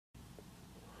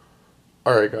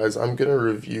Alright guys, I'm going to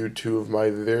review two of my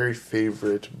very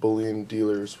favorite bullion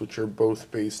dealers, which are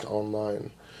both based online.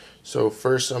 So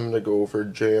first I'm going to go over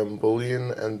JM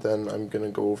Bullion, and then I'm going to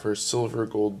go over Silver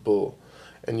Gold Bull.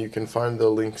 And you can find the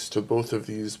links to both of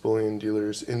these bullion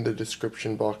dealers in the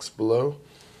description box below.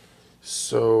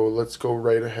 So let's go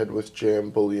right ahead with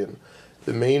JM Bullion.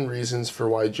 The main reasons for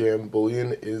why JM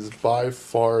Bullion is by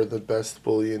far the best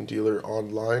bullion dealer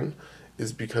online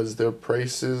is because their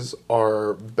prices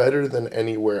are better than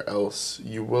anywhere else.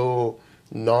 You will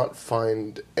not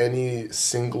find any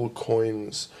single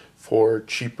coins for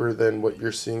cheaper than what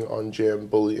you're seeing on JM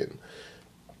Bullion.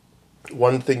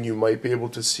 One thing you might be able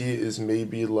to see is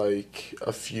maybe like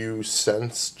a few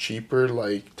cents cheaper,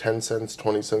 like 10 cents,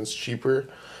 20 cents cheaper.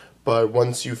 But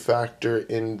once you factor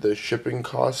in the shipping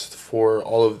cost for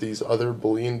all of these other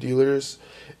bullion dealers,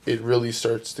 it really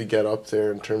starts to get up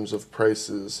there in terms of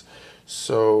prices.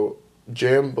 So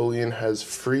JM Bullion has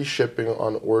free shipping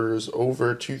on orders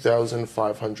over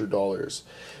 $2,500.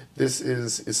 This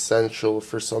is essential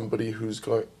for somebody who's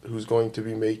going to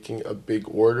be making a big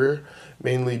order,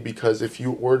 mainly because if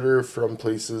you order from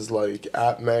places like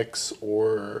APMEX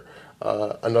or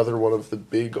another one of the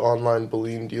big online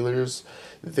bullion dealers,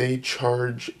 they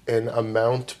charge an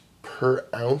amount per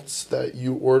ounce that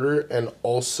you order and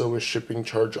also a shipping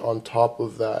charge on top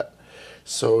of that.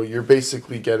 So you're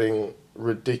basically getting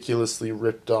ridiculously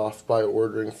ripped off by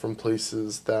ordering from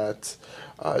places that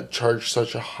charge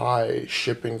such a high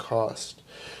shipping cost.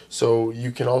 So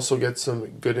you can also get some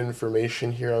good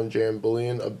information here on JM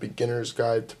Bullion, a beginner's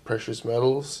guide to precious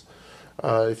metals.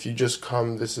 If you just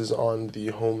come, this is on the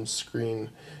home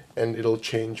screen, and it'll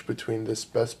change between this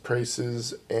best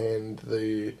prices and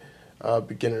the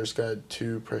beginner's guide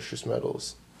to precious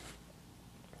metals.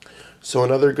 So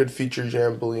another good feature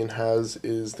JM Bullion has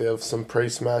is they have some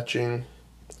price matching.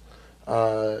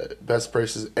 Best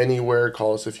prices anywhere,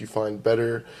 call us if you find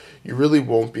better. You really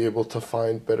won't be able to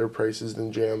find better prices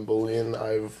than JM Bullion.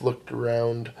 I've looked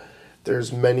around.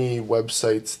 There's many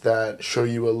websites that show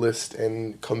you a list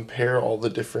and compare all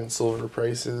the different silver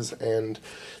prices, and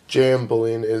JM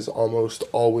Bullion is almost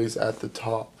always at the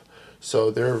top.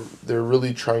 So they're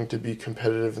really trying to be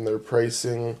competitive in their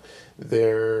pricing.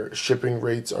 Their shipping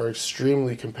rates are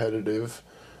extremely competitive.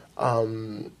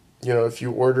 If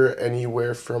you order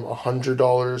anywhere from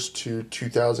 $100 to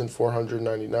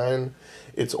 $2,499,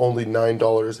 it's only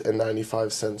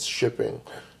 $9.95 shipping.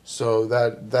 So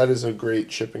that is a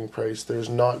great shipping price. There's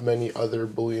not many other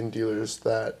bullion dealers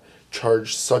that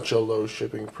charge such a low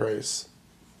shipping price.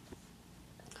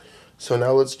 So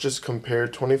now let's just compare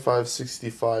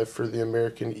 2565 for the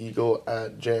American Eagle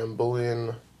at JM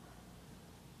Bullion.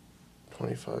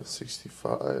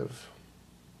 2565.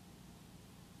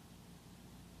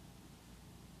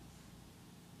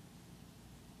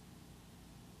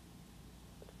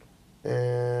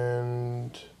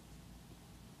 And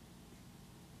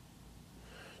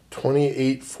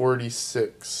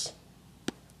 2846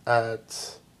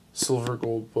 at Silver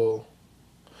Gold Bull.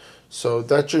 So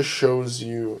that just shows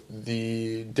you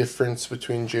the difference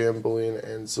between JM Bullion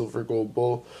and Silver Gold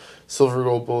Bull. Silver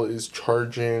Gold Bull is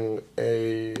charging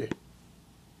a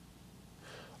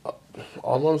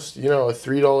almost a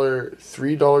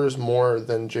 $3 more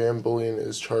than JM Bullion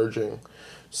is charging.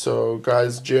 So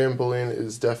guys, JM Bullion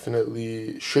is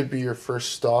definitely should be your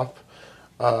first stop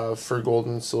for gold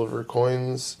and silver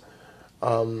coins.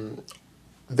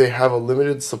 They have a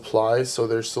limited supply, so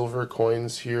their silver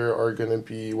coins here are going to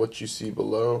be what you see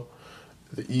below.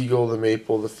 The Eagle, the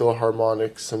Maple, the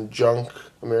Philharmonic, some junk,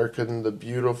 American the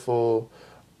Beautiful,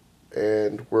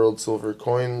 and World Silver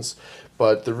coins.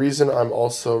 But the reason I'm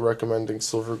also recommending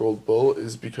Silver Gold Bull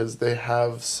is because they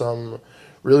have some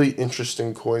really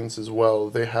interesting coins as well.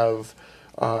 They have,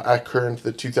 at current,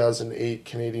 the 2008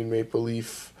 Canadian Maple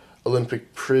Leaf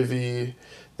Olympic Privy.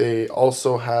 They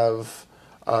also have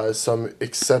some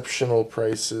exceptional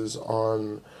prices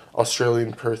on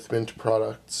Australian Perth Mint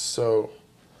products. So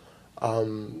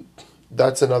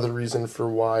that's another reason for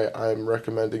why I'm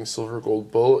recommending Silver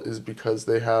Gold Bull, is because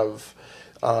they have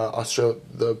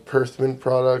the Perth Mint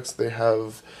products, they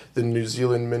have the New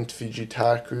Zealand Mint Fiji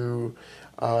Taku,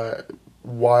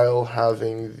 while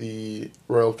having the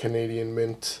Royal Canadian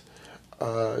Mint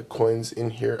coins in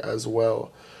here as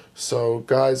well. So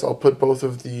guys, I'll put both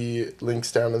of the links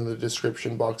down in the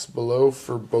description box below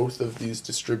for both of these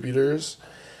distributors.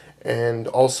 And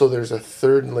also there's a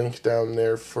third link down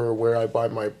there for where I buy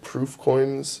my proof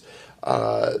coins.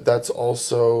 That's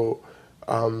also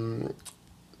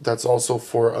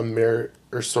for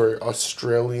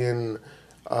Australian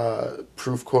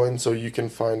proof coins. So you can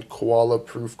find koala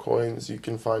proof coins, you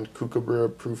can find kookaburra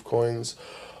proof coins.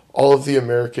 all of the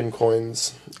American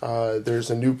coins. There's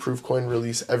a new proof coin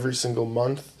release every single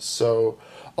month, so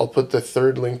I'll put the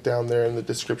third link down there in the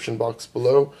description box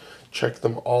below. Check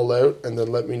them all out, and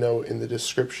then let me know in the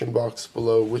description box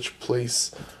below which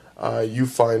place you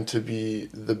find to be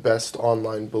the best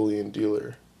online bullion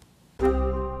dealer.